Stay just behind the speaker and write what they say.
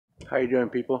How you doing,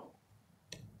 people?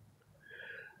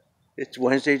 It's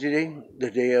Wednesday today,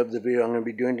 the day of the video I'm going to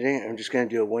be doing today. I'm just going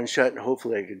to do a one shot, and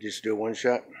hopefully I could just do a one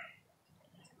shot.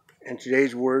 And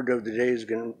today's word of the day is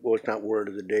going to, well, it's not word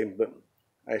of the day, but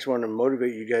I just want to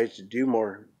motivate you guys to do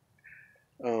more.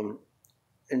 And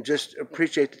just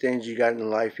appreciate the things you got in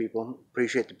life, people.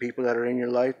 Appreciate the people that are in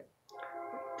your life.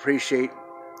 Appreciate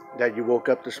that you woke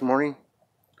up this morning.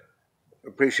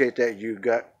 Appreciate that you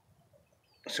got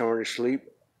somewhere to sleep.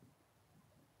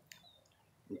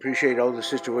 Appreciate all the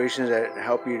situations that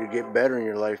help you to get better in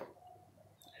your life.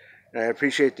 And I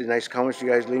appreciate the nice comments you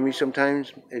guys leave me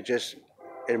sometimes. It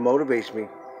motivates me.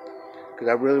 Because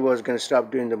I really was going to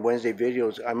stop doing the Wednesday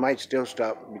videos. I might still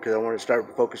stop because I want to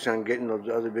start focusing on getting those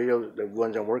other videos, the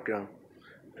ones I'm working on.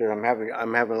 Because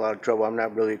I'm having a lot of trouble. I'm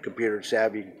not really computer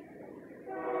savvy.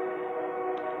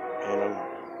 And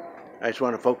I just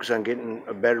want to focus on getting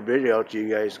a better video out to you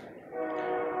guys.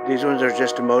 These ones are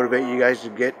just to motivate you guys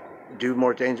to do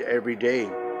more things every day.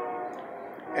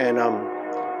 And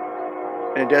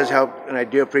it does help, and I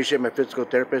do appreciate my physical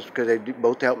therapist because they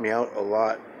both help me out a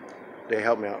lot. They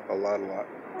help me out a lot.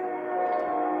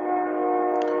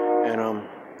 And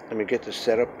let me get this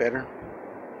set up better.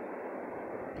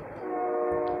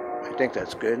 I think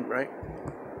that's good, right?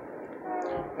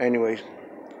 Anyways,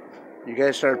 you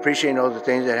guys start appreciating all the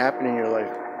things that happen in your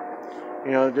life.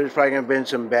 You know, there's probably going to be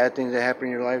some bad things that happen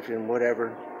in your life and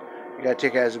whatever. You got to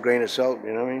take it as a grain of salt,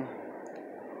 you know what I mean?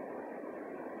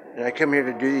 And I come here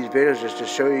to do these videos just to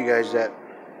show you guys that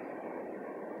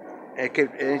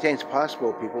anything's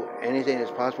possible, people. Anything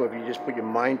is possible if you just put your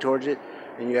mind towards it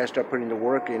and you guys start putting the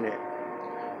work in it.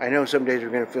 I know some days we're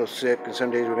going to feel sick, and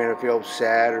some days we're going to feel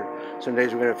sad, or some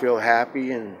days we're going to feel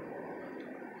happy, and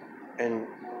you know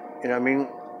what I mean?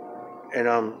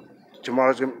 And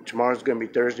tomorrow's going to be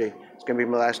Thursday. It's going to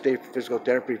be my last day for physical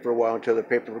therapy for a while until the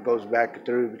paperwork goes back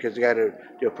through, because they got to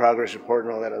do a progress report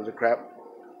and all that other crap.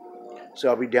 So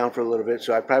I'll be down for a little bit,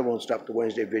 so I probably won't stop the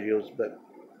Wednesday videos, but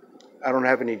I don't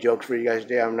have any jokes for you guys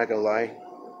today. I'm not going to lie.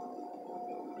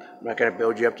 I'm not going to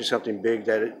build you up to something big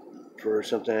for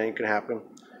something that ain't going to happen.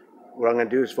 What I'm going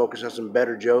to do is focus on some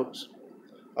better jokes.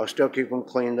 I'll still keep them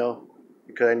clean, though,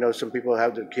 because I know some people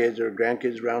have their kids or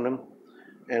grandkids around them,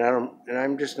 and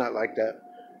I'm just not like that.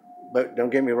 But don't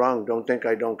get me wrong. Don't think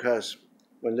I don't cuss.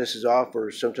 When this is off or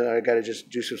something, I got to just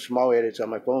do some small edits on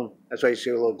my phone. That's why you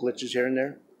see little glitches here and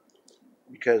there,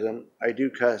 because I do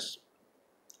cuss.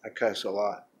 I cuss a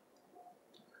lot.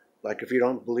 Like, if you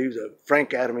don't believe the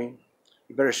Frank out of me,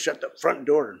 you better shut the front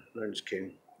door. No, I'm just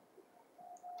kidding.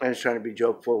 I'm just trying to be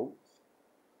jokeful.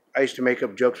 I used to make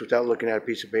up jokes without looking at a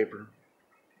piece of paper.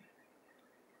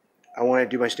 I want to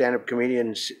do my stand-up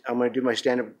comedian. I'm going to do my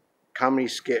stand-up comedy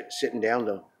skit sitting down,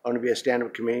 though. I want to be a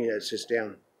stand-up comedian that sits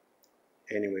down.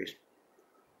 Anyways.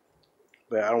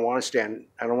 But I don't want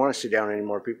to sit down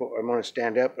anymore, people. I want to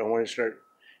stand up. I want to start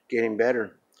getting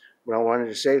better. What I wanted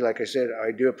to say, like I said,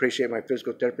 I do appreciate my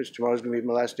physical therapist. Tomorrow's going to be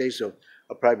my last day, so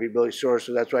I'll probably be really sore.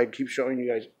 So that's why I keep showing you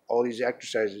guys all these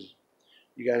exercises.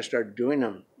 You got to start doing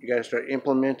them. You got to start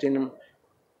implementing them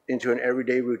into an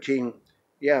everyday routine.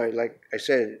 Yeah, like I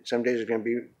said, some days are going to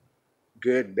be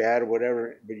good, bad, or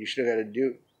whatever, but you still got to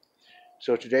do.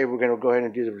 So today we're going to go ahead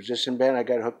and do the resistance band. I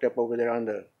got it hooked up over there on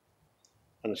the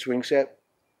swing set.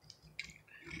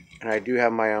 And I do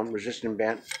have my resistance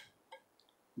band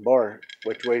bar,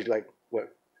 which weighs like,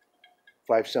 what,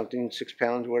 5-something, 6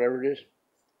 pounds, whatever it is.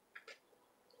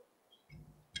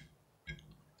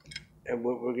 And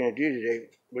what we're going to do today,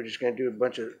 we're just going to do a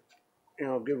bunch of,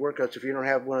 good workouts. If you don't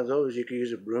have one of those, you can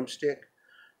use a broomstick.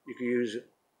 You can use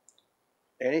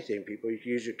anything, people. You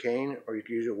can use your cane, or you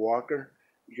can use a walker.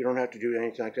 You don't have to do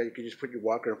anything like that. You can just put your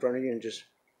walker in front of you and just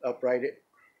upright it.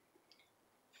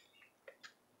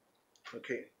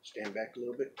 Okay, stand back a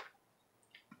little bit.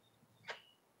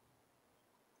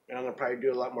 And I'm going to probably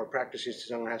do a lot more practices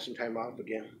since I'm going to have some time off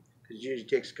again. Because it usually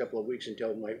takes a couple of weeks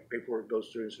until my paperwork goes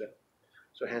through and stuff.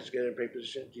 So hands together in prayer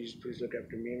position. Jesus, please look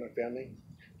after me and my family.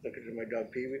 Look after my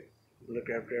dog Pee-wee. Look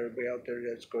after everybody out there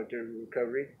that's going through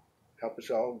recovery. Help us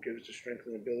all. Give us the strength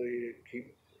and ability to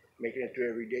keep making it through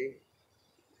every day.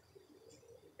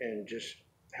 And just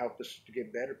help us to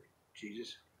get better,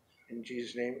 Jesus. In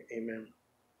Jesus' name, amen.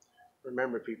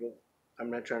 Remember, people,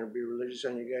 I'm not trying to be religious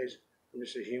on you guys. I'm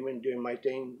just a human doing my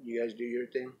thing. You guys do your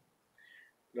thing.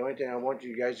 The only thing I want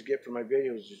you guys to get from my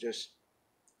videos is just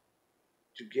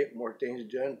to get more things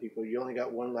done, people. You only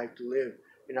got one life to live.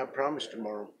 You're not promised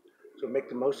tomorrow. So make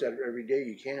the most out of every day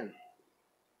you can.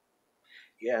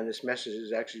 Yeah, and this message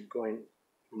is actually going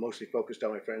mostly focused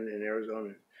on my friend in Arizona.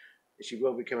 And she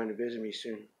will be coming to visit me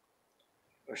soon.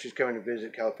 Or she's coming to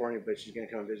visit California, but she's going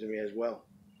to come visit me as well.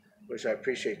 which I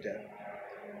appreciate that.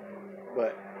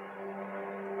 But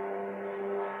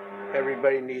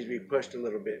everybody needs to be pushed a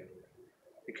little bit,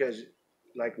 because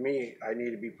like me, I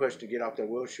need to be pushed to get off the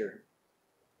wheelchair.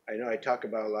 I know I talk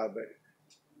about it a lot, but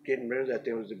getting rid of that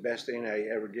thing was the best thing I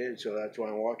ever did. So that's why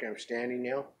I'm walking. I'm standing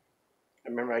now. I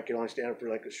remember I could only stand up for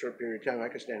like a short period of time. I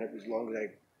could stand up as long as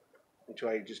until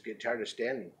I just get tired of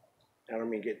standing. I don't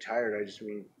mean get tired. I just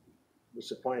mean, what's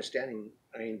the point of standing?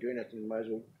 I ain't doing nothing. Might as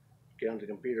well get on the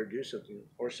computer, do something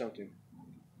or something.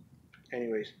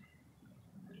 Anyways,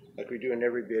 like we do in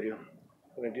every video,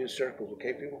 we're gonna do the circles,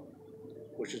 okay, people?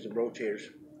 Which is the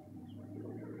rotators.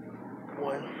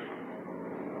 1,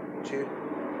 2, 3,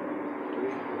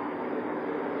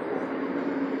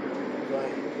 4,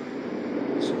 5,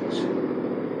 6,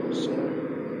 7,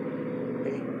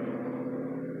 8,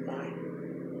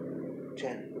 9,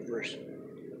 10. Reverse.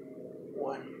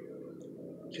 1,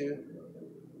 2,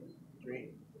 3,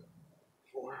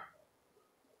 4,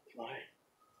 5,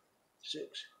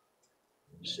 6,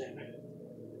 7,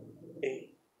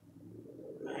 8,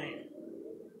 9,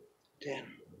 10.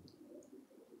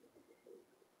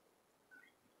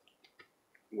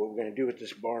 What we're going to do with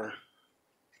this bar.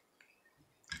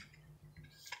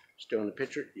 Still in the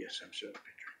picture? Yes, I'm still in the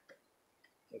picture.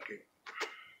 Okay.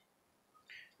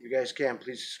 If you guys can,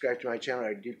 please subscribe to my channel.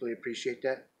 I deeply appreciate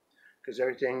that, because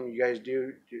everything you guys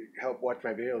do to help watch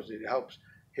my videos, it helps.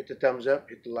 Hit the thumbs up,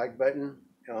 hit the like button,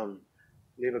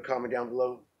 leave a comment down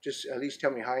below. Just at least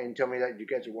tell me hi and tell me that you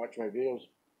guys are watching my videos.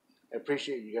 I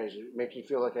appreciate you guys. It makes me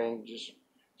feel like I ain't just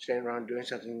standing around doing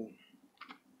something.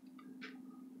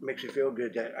 It makes me feel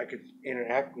good that I could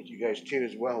interact with you guys too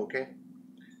as well, okay?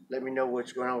 Let me know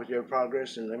what's going on with your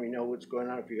progress, and let me know what's going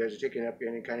on if you guys are taking up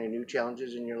any kind of new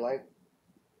challenges in your life.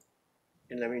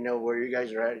 And let me know where you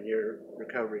guys are at in your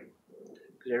recovery,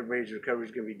 because everybody's recovery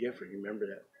is going to be different. Remember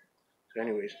that. So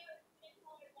anyways,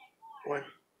 1,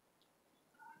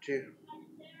 2,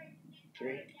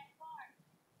 3,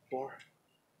 4,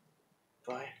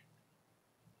 5,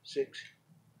 6,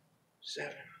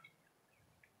 7,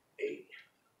 8,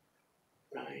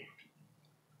 9,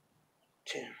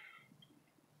 10.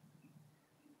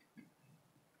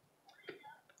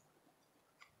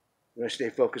 I'm going to stay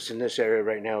focused in this area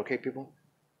right now, okay, people?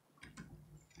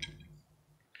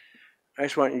 I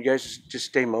just want you guys to just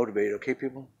stay motivated, okay,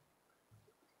 people?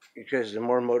 Because the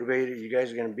more motivated you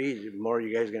guys are going to be, the more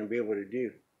you guys are going to be able to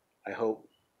do. I hope.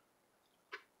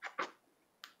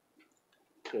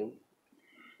 So,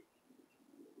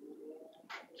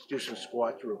 let's do some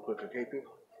squats real quick, okay,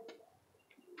 people?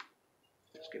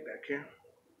 Let's get back here.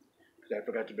 Because I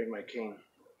forgot to bring my cane.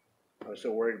 I was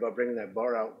so worried about bringing that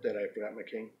bar out that I forgot my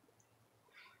cane.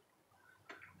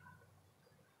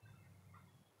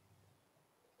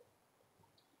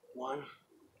 One,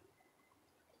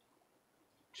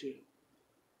 2,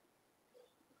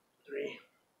 3,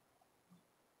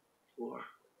 4,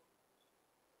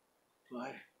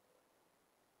 5,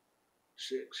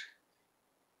 6,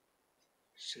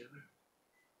 7,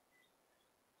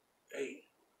 8,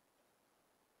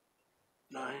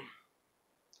 9,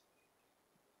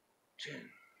 10.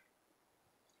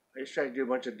 I just try to do a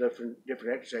bunch of different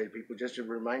exercises, people, just to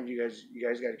remind you guys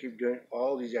got to keep doing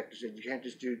all these exercises. You can't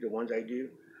just do the ones I do.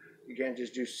 You can't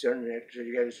just do certain exercises.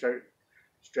 You got to start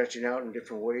stretching out in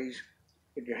different ways.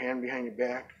 Put your hand behind your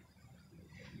back.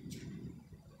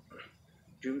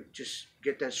 Just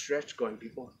get that stretch going,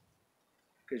 people,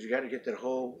 because you got to get that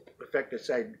whole effective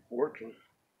side working.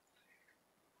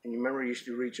 And you remember, you used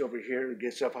to reach over here to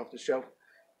get stuff off the shelf.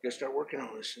 You got to start working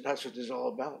on this. And that's what this is all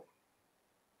about.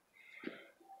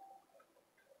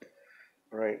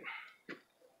 All right.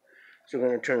 So we're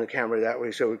going to turn the camera that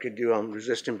way so we could do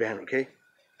resistant band, okay?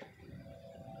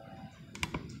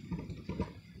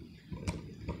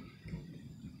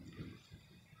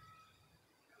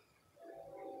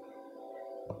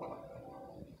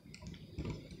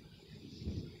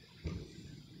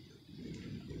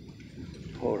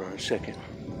 Hold on a second.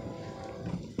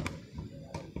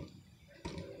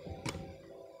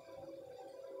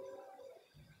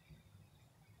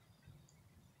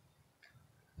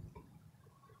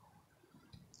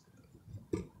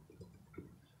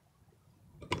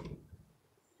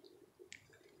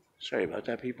 Sorry about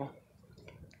that, people.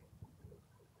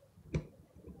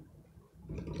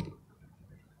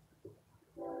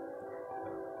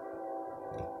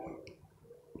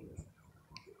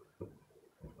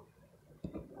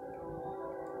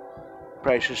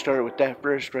 Probably should start with that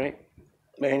first, right?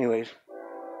 But anyways,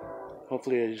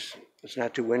 hopefully it's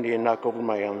not too windy and knock over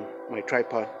my my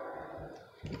tripod.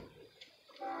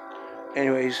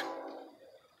 Anyways,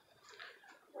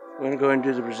 we're gonna go and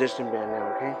do the resistant band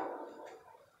now, okay?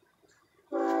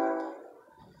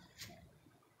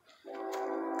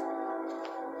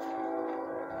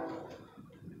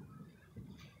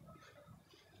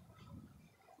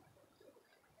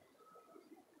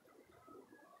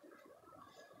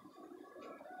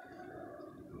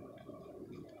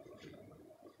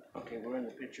 Okay, we're in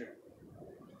the picture.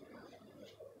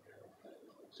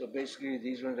 So basically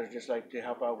these ones are just like to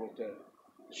help out with the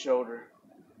shoulder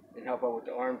and help out with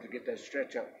the arm to get that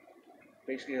stretch out.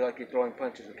 Basically like you're throwing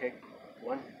punches, okay?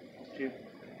 1, 2,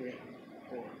 3,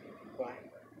 4, 5,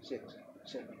 6,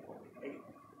 7, 8,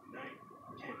 9,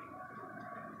 10.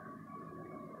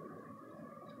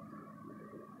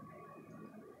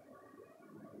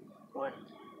 1,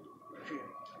 2,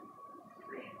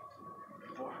 3,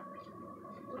 4,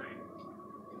 5,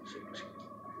 6,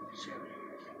 7,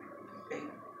 8, 9,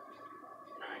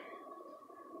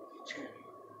 10.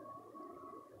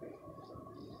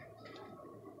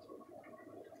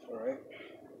 All right.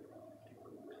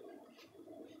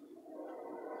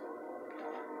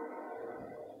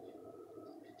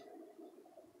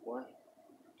 One,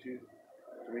 2,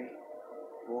 3,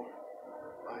 4,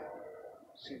 5,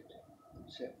 6,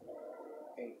 7,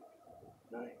 8,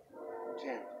 9,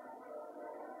 10.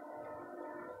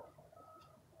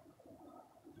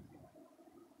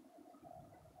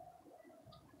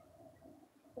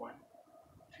 1,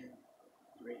 2,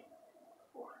 3,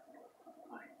 4,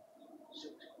 5,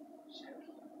 6, 7,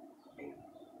 8,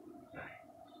 9,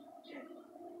 10.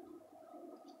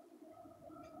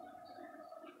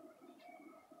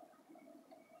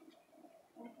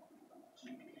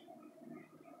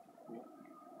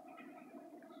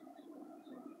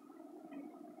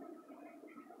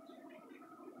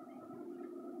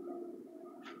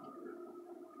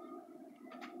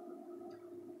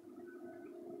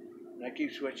 And I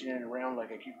keep switching it around,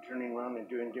 like I keep turning around and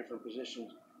doing different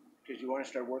positions because you want to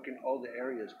start working all the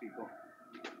areas, people.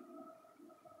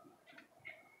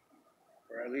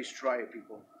 Or at least try it,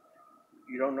 people.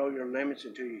 You don't know your limits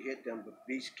until you hit them, but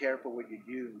be careful what you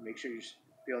do. Make sure you're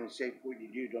feeling safe with what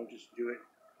you do. Don't just do it.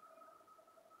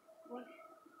 1,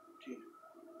 2,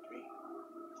 3,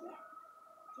 4,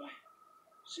 5,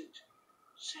 6,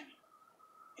 7,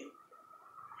 8, 9,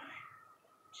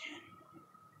 10.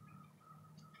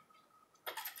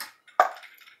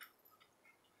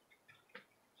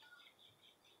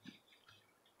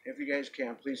 If you guys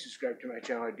can, please subscribe to my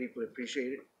channel. I deeply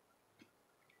appreciate it.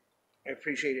 I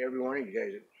appreciate every one of you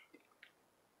guys.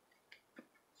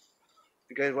 If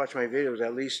you guys watch my videos,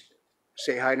 at least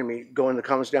say hi to me. Go in the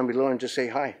comments down below and just say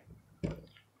hi.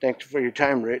 Thanks for your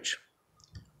time, Rich.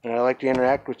 And I like to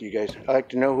interact with you guys. I like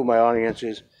to know who my audience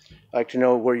is. I like to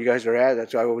know where you guys are at.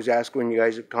 That's why I always ask when you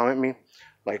guys comment me,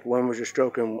 like when was your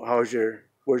stroke and where's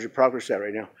your progress at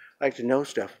right now. I like to know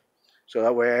stuff. So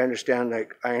that way I understand,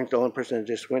 like, I ain't the only person that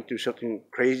just went through something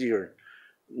crazy, or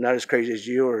not as crazy as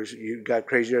you, or you got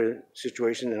crazier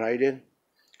situation than I did.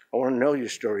 I want to know your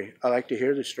story. I like to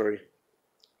hear the story.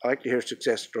 I like to hear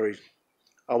success stories.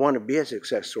 I want to be a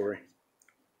success story.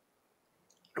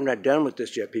 I'm not done with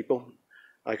this yet, people.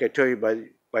 Like I tell you, by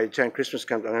the time Christmas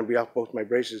comes, I'm going to be off both my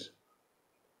braces.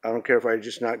 I don't care if I'm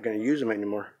just not going to use them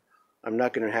anymore. I'm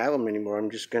not going to have them anymore. I'm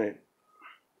just going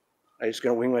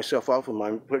to wing myself off of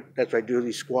them. That's why I do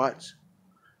these squats.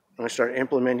 I'm going to start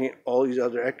implementing all these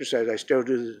other exercises. I still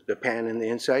do the pan in the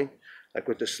inside, like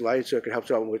with the slide, so it helps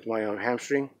out with my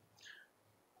hamstring.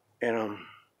 And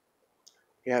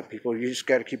yeah, people, you just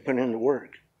got to keep putting in the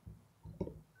work.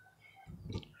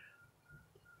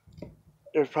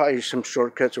 There's probably some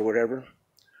shortcuts or whatever.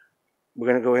 We're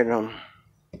going to go ahead and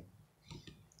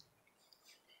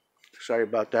sorry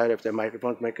about that if the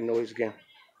microphone's making noise again.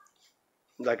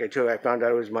 Like I told you, I found out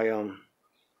it was my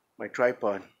my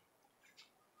tripod.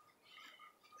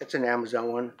 It's an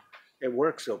Amazon one. It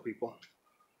works though, people.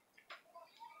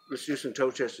 Let's do some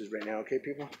toe testers right now, okay,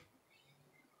 people?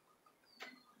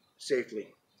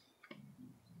 Safely.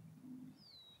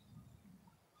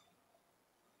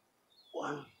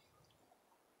 1,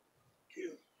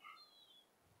 2,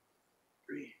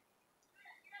 3,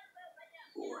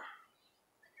 4,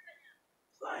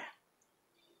 5,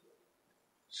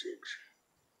 6,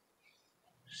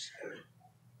 7,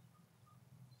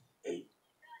 8,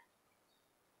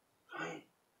 9,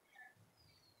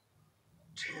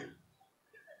 10.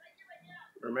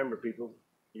 Remember, people,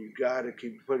 you gotta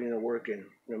keep putting the work in,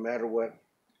 no matter what,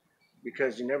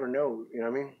 because you never know. You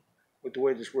know what I mean? With the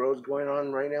way this world's going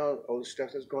on right now, all the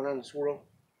stuff that's going on in this world,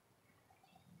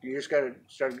 you just gotta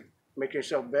start making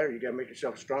yourself better. You gotta make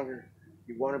yourself stronger.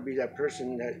 You want to be that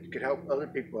person that could help other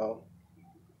people out.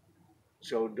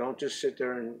 So don't just sit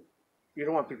there and you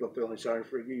don't want people feeling sorry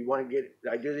for you. You want to get.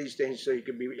 I do these things so you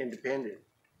can be independent.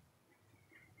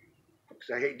 Because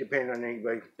I hate depending on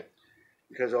anybody.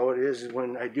 Because all it is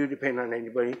when I do depend on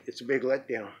anybody, it's a big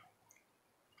letdown.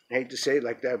 I hate to say it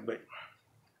like that, but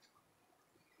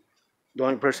the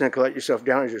only person that can let yourself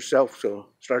down is yourself. So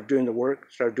start doing the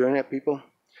work. Start doing that, people.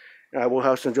 And I will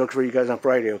have some jokes for you guys on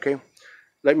Friday, okay?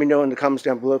 let me know in the comments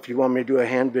down below if you want me to do a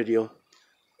hand video.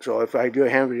 So if I do a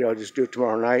hand video, I'll just do it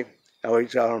tomorrow night. That way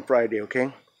it's out on Friday,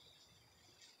 okay?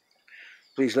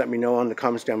 Please let me know in the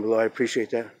comments down below. I appreciate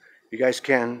that. If you guys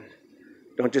can,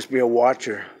 don't just be a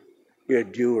watcher, be a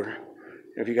doer.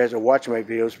 And if you guys are watching my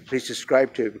videos, please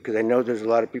subscribe to it, because I know there's a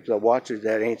lot of people that watch it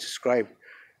that ain't subscribed.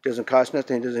 It doesn't cost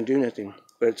nothing, it doesn't do nothing,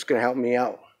 but it's going to help me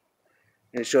out.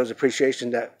 And it shows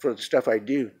appreciation that for the stuff I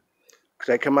do.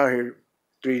 Because I come out here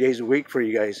 3 days a week for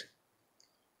you guys.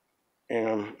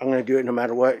 And I'm going to do it no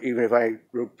matter what, even if I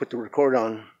put the record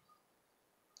on.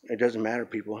 It doesn't matter,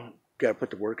 people. You got to put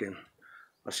the work in.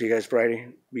 I'll see you guys Friday.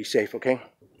 Be safe, okay?